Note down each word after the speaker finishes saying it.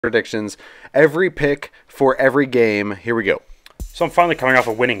predictions. Every pick for every game. Here we go. So I'm finally coming off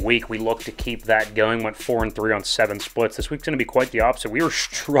a winning week. We look to keep that going. Went 4-3 on 7 splits. This week's going to be quite the opposite. We were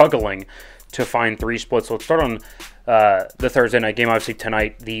struggling to find 3 splits. So let's start on the Thursday night game. Obviously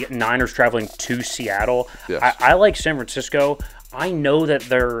tonight, the Niners traveling to Seattle. Yes. I like San Francisco. I know that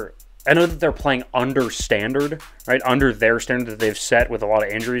they're playing under standard, right? Under their standard that they've set with a lot of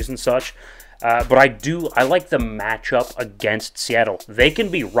injuries and such. But I like the matchup against Seattle. They can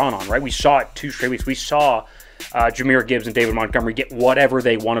be run on, right? We saw it 2 straight weeks. We saw Jahmyr Gibbs and David Montgomery get whatever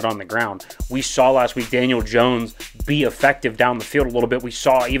they wanted on the ground. We saw last week Daniel Jones be effective down the field a little bit. We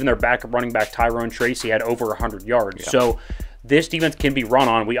saw even their backup running back Tyrone Tracy had over 100 yards. Yeah. So this defense can be run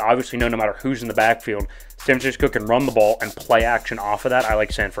on. We obviously know no matter who's in the backfield, San Francisco can run the ball and play action off of that. I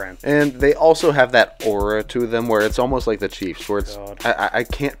like San Fran. And they also have that aura to them where it's almost like the Chiefs, where it's I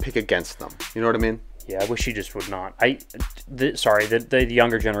can't pick against them. You know what I mean? Yeah, I wish he just would not. The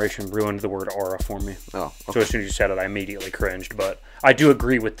younger generation ruined the word aura for me. Oh, okay. So as soon as you said it, I immediately cringed. But I do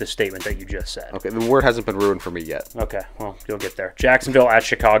agree with the statement that you just said. Okay, the word hasn't been ruined for me yet. Okay, well, you'll get there. Jacksonville at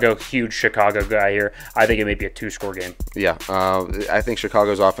Chicago. Huge Chicago guy here. I think it may be a 2-score game. Yeah, I think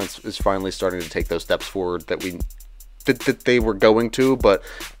Chicago's offense is finally starting to take those steps forward that they were going to, but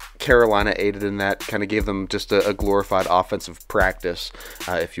Carolina aided in that, kind of gave them just a glorified offensive practice,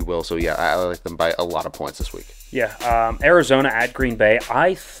 if you will. So, yeah, I like them by a lot of points this week. Yeah, Arizona at Green Bay.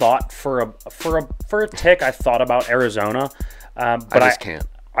 I thought for a tick, I thought about Arizona, but I just can't.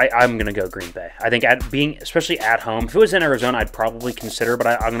 I'm going to go Green Bay. I think especially at home. If it was in Arizona, I'd probably consider, but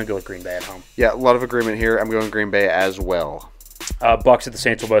I'm going to go with Green Bay at home. Yeah, a lot of agreement here. I'm going Green Bay as well. Bucks at the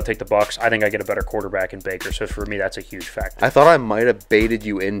Saints will both take the Bucks. I think I get a better quarterback in Baker, so for me, that's a huge factor. I thought I might have baited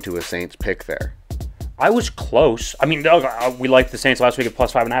you into a Saints pick there. I was close. I mean, we liked the Saints last week at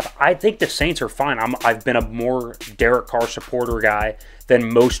 +5.5. I think the Saints are fine. I've been a more Derek Carr supporter guy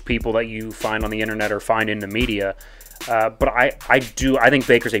than most people that you find on the internet or find in the media. But I think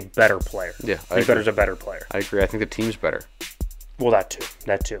Baker's a better player. Yeah, I think Baker's a better player. I agree. I think the team's better. Well,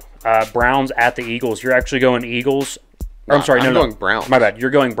 that too. Browns at the Eagles. You're actually going Eagles. I'm going Browns. My bad.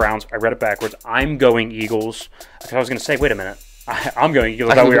 You're going Browns. I read it backwards. I'm going Eagles. I was going to say, wait a minute. I'm going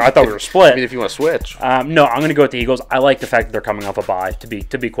Eagles. I thought we were split. I mean, if you want to switch. No, I'm going to go with the Eagles. I like the fact that they're coming off a bye,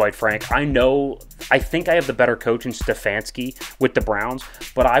 to be quite frank. I think I have the better coach in Stefanski with the Browns,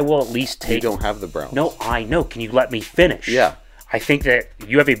 but I will at least take... You don't have the Browns. No, I know. Can you let me finish? Yeah. I think that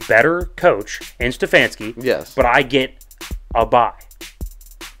you have a better coach in Stefanski. Yes. But I get a bye.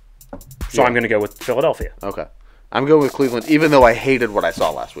 So yeah. I'm going to go with Philadelphia. Okay. I'm going with Cleveland, even though I hated what I saw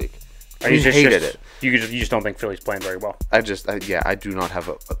last week. I hated it. You just don't think Philly's playing very well. I do not have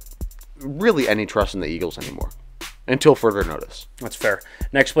really any trust in the Eagles anymore until further notice. That's fair.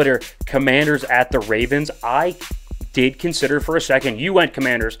 Next split here, Commanders at the Ravens. I did consider for a second. You went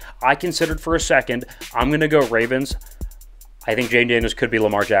Commanders. I considered for a second. I'm going to go Ravens. I think Jane Daniels could be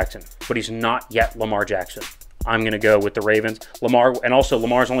Lamar Jackson, but he's not yet Lamar Jackson. I'm going to go with the Ravens.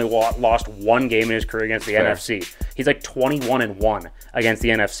 Lamar's only lost 1 game in his career against the NFC. He's like 21-1 against the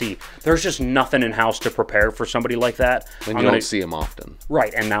NFC. There's just nothing in-house to prepare for somebody like that. And you don't see him often.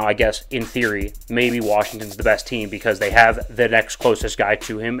 Right, and now I guess, in theory, maybe Washington's the best team because they have the next closest guy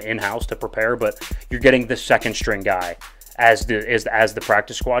to him in-house to prepare, but you're getting the second-string guy as the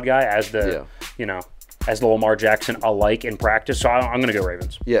practice squad guy, as the Lamar Jackson alike in practice. So I'm going to go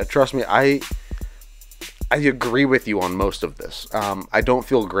Ravens. Yeah, trust me, I agree with you on most of this. I don't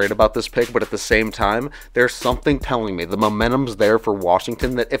feel great about this pick, but at the same time, there's something telling me the momentum's there for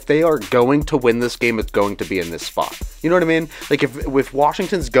Washington that if they are going to win this game, it's going to be in this spot. You know what I mean? Like if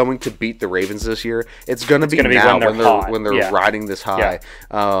Washington's going to beat the Ravens this year, it's going to be now when they're riding this high.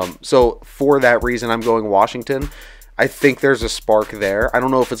 Yeah. So for that reason, I'm going Washington. I think there's a spark there. I don't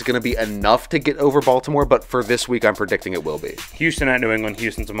know if it's going to be enough to get over Baltimore, but for this week, I'm predicting it will be. Houston at New England.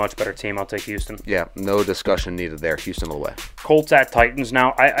 Houston's a much better team. I'll take Houston. Yeah, no discussion needed there. Houston all the way. Colts at Titans.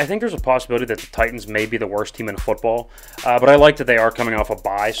 Now, I think there's a possibility that the Titans may be the worst team in football, but I like that they are coming off a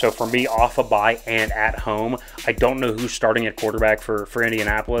bye. So for me, off a bye and at home, I don't know who's starting at quarterback for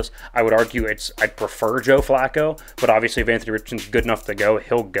Indianapolis. I would argue I'd prefer Joe Flacco, but obviously if Anthony Richardson's good enough to go,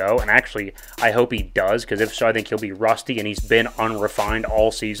 he'll go. And actually, I hope he does, because if so, I think he'll be rusty, and he's been unrefined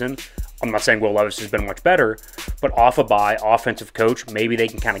all season. I'm not saying Will Levis has been much better, but off a bye, offensive coach, maybe they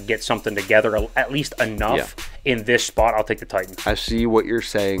can kind of get something together, at least enough in this spot. I'll take the Titans. I see what you're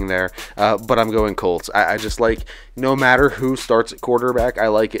saying there, but I'm going Colts. I just like, no matter who starts at quarterback, I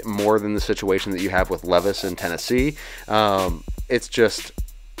like it more than the situation that you have with Levis in Tennessee. It's just...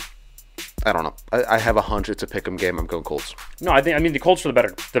 I don't know. I have a hunch it's a pick'em game. I'm going Colts. No, I mean the Colts are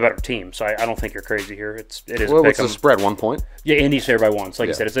the better team, so I don't think you're crazy here. It is Well, a what's the pick'em. spread? 1 point? Yeah, Indy's favored by one. So like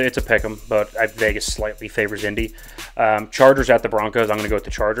you said, it's a pick'em, but Vegas slightly favors Indy. Chargers at the Broncos. I'm going to go with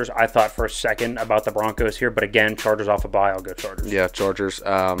the Chargers. I thought for a second about the Broncos here, but again, Chargers off a bye. I'll go Chargers. Yeah, Chargers.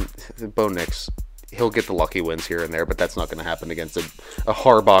 Bo Nix. He'll get the lucky wins here and there, but that's not going to happen against a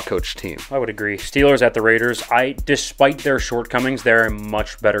Harbaugh coach team. I would agree. Steelers at the Raiders. Despite their shortcomings, they're a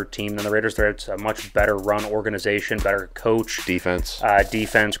much better team than the Raiders. It's a much better run organization, better coach, Defense,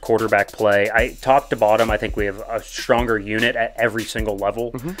 quarterback play. Top to bottom, I think we have a stronger unit at every single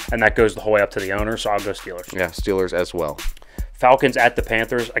level, and that goes the whole way up to the owner. So I'll go Steelers. Yeah, Steelers as well. Falcons at the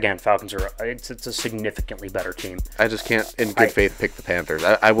Panthers. Again, Falcons it's a significantly better team. I just can't, in good faith, pick the Panthers.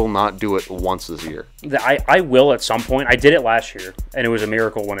 I will not do it once this year. I will at some point. I did it last year, and it was a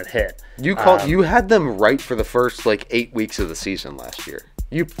miracle when it hit. You had them right for the first 8 weeks of the season last year.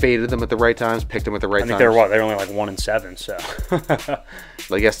 You faded them at the right times, picked them at the right times. I think they were only 1-7.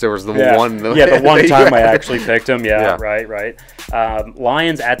 So I guess there was the one. Yeah, the one time I actually picked them. Yeah. Right.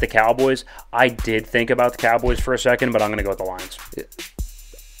 Lions at the Cowboys. I did think about the Cowboys for a second, but I'm going to go with the Lions.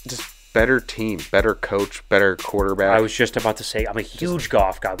 Just better team, better coach, better quarterback. I was just about to say, I'm a huge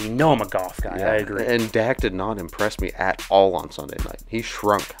Goff guy. We know I'm a Goff guy. Yeah. I agree. And Dak did not impress me at all on Sunday night. He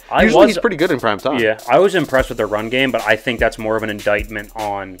shrunk. Usually he's pretty good in prime time. Yeah, I was impressed with their run game, but I think that's more of an indictment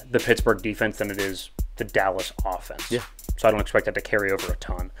on the Pittsburgh defense than it is the Dallas offense. Yeah. So I don't expect that to carry over a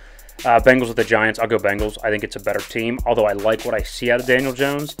ton. Bengals with the Giants. I'll go Bengals. I think it's a better team, although I like what I see out of Daniel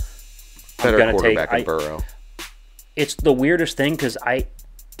Jones. Better quarterback than Burrow. It's the weirdest thing because I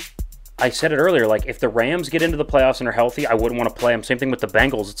said it earlier, if the Rams get into the playoffs and are healthy, I wouldn't want to play them. Same thing with the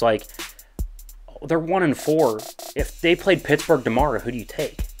Bengals. It's they're 1-4. If they played Pittsburgh tomorrow, who do you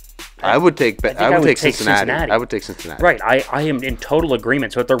take? I would take Cincinnati. I would take Cincinnati. Right. I am in total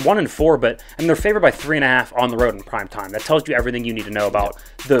agreement. So if they're 1-4, but they're favored by 3.5 on the road in prime time. That tells you everything you need to know about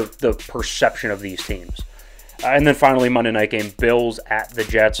the perception of these teams. And then finally, Monday night game, Bills at the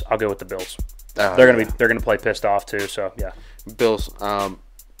Jets. I'll go with the Bills. They're gonna play pissed off too. So yeah, Bills.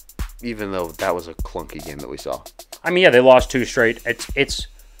 Even though that was a clunky game that we saw. I mean, yeah, they lost 2 straight. It's.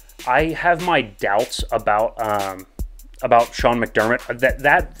 I have my doubts about Sean McDermott.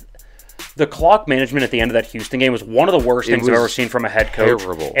 That the clock management at the end of that Houston game was one of the worst things I've ever seen from a head coach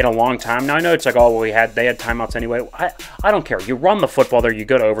in a long time. Now I know it's they had timeouts anyway. I don't care. You run the football there. You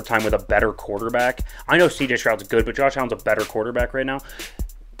go to overtime with a better quarterback. I know C.J. Stroud's good, but Josh Allen's a better quarterback right now.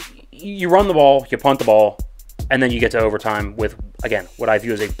 You run the ball. You punt the ball. And then you get to overtime with, again, what I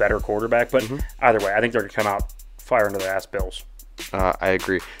view as a better quarterback. But either way, I think they're going to come out fire into their ass Bills. I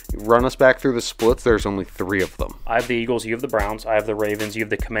agree. Run us back through the splits. There's only 3 of them. I have the Eagles. You have the Browns. I have the Ravens. You have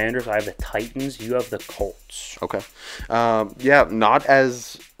the Commanders. I have the Titans. You have the Colts. Okay. Not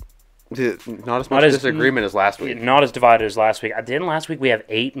as much disagreement as last week. Not as divided as last week. Didn't last week we have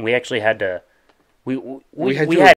 8, and we actually had to... We had